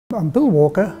I'm Bill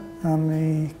Walker. I'm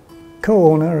the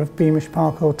co-owner of Beamish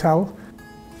Park Hotel.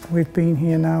 We've been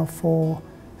here now for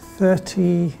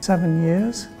 37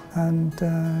 years and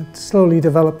slowly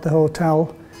developed the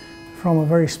hotel from a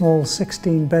very small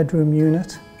 16-bedroom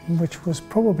unit, which was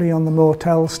probably on the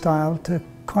motel style, to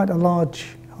quite a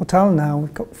large hotel now.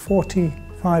 We've got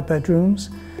 45 bedrooms.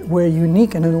 We're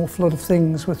unique in an awful lot of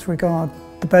things with regard to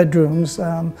the bedrooms.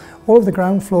 All of the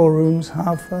ground floor rooms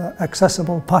have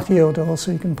accessible patio doors,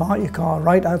 so you can park your car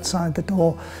right outside the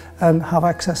door and have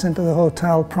access into the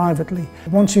hotel privately.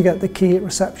 Once you get the key at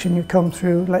reception, you come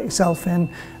through, let yourself in,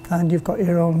 and you've got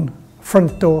your own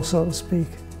front door, so to speak.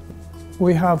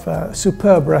 We have a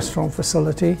superb restaurant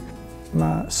facility.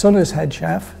 My son is head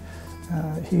chef.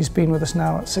 He's been with us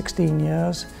now at 16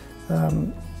 years.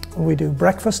 We do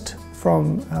breakfast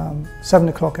from 7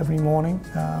 o'clock every morning,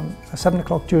 7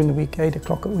 o'clock during the week, 8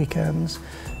 o'clock at weekends,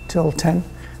 till 10.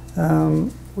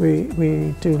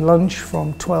 We do lunch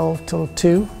from 12 till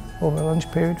 2 over the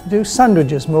lunch period. We do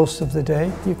sandwiches most of the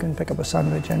day. You can pick up a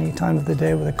sandwich any time of the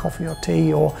day with a coffee or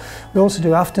tea. Or we also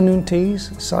do afternoon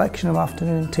teas, a selection of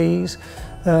afternoon teas,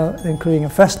 including a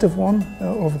festive one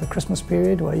over the Christmas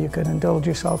period, where you can indulge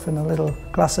yourself in a little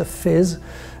glass of fizz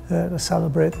to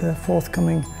celebrate the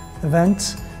forthcoming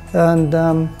events. And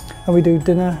we do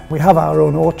dinner. We have our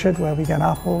own orchard where we get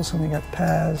apples and we get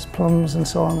pears, plums and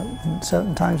so on at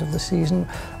certain times of the season.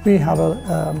 We have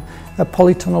a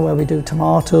polytunnel where we do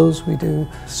tomatoes, we do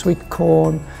sweet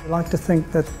corn. I like to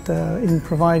think that in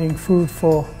providing food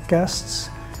for guests,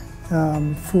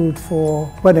 food for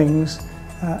weddings,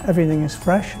 everything is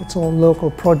fresh. It's all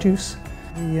local produce.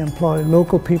 We employ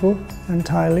local people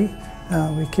entirely.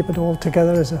 We keep it all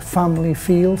together as a family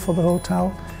feel for the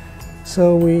hotel.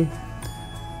 So we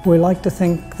like to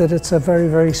think that it's a very,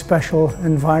 very special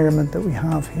environment that we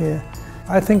have here.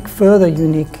 I think further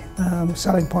unique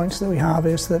selling points that we have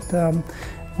is that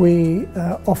we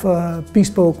offer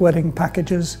bespoke wedding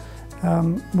packages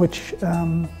which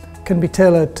can be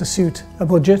tailored to suit a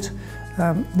budget.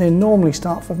 They normally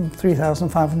start from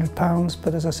 £3,500,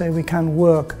 but as I say, we can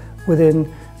work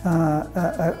within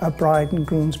a bride and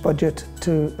groom's budget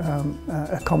to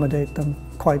accommodate them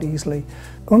quite easily.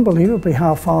 Unbelievably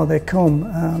how far they come.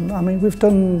 I mean, we've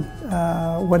done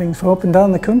weddings from up and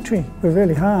down the country. We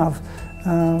really have.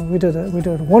 We did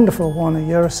a wonderful one a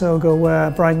year or so ago where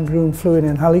bride and groom flew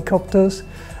in helicopters,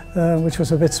 which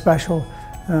was a bit special.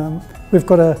 We've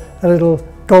got a little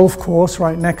golf course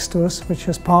right next to us, which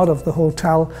is part of the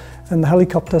hotel, and the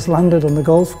helicopters landed on the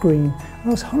golf green.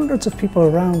 There was hundreds of people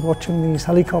around watching these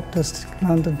helicopters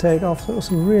land and take off, so it was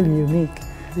really unique.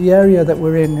 The area that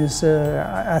we're in is,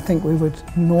 I think we would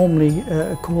normally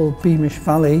call Beamish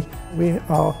Valley. We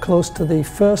are close to the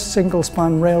first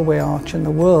single-span railway arch in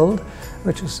the world,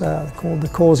 which is called the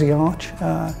Causey arch.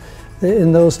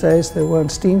 In those days there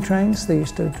weren't steam trains, there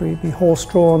used to be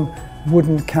horse-drawn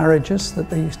wooden carriages that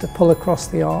they used to pull across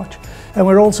the arch. And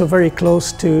we're also very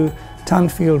close to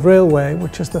Tanfield Railway,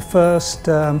 which is the first,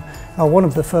 one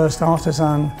of the first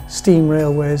artisan steam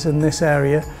railways in this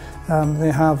area.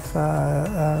 They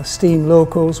have steam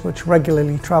locos which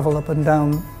regularly travel up and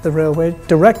down the railway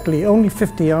directly, only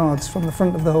 50 yards from the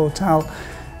front of the hotel,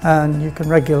 and you can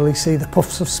regularly see the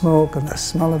puffs of smoke and the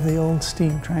smell of the old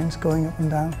steam trains going up and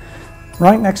down.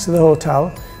 Right next to the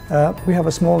hotel we have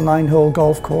a small 9-hole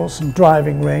golf course and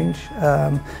driving range,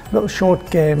 a little short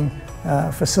game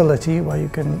facility where you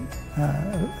can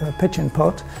pitch and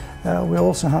putt. We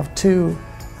also have 2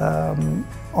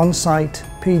 on-site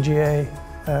PGA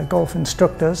golf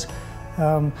instructors.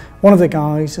 One of the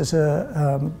guys is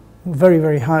a very,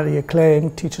 very highly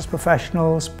acclaimed, teaches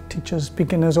professionals, teaches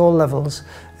beginners, all levels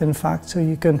in fact, so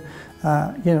you can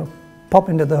you know, pop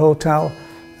into the hotel,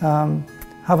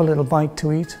 have a little bite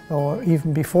to eat, or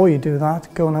even before you do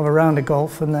that, go and have a round of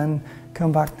golf and then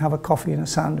come back and have a coffee and a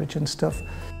sandwich and stuff.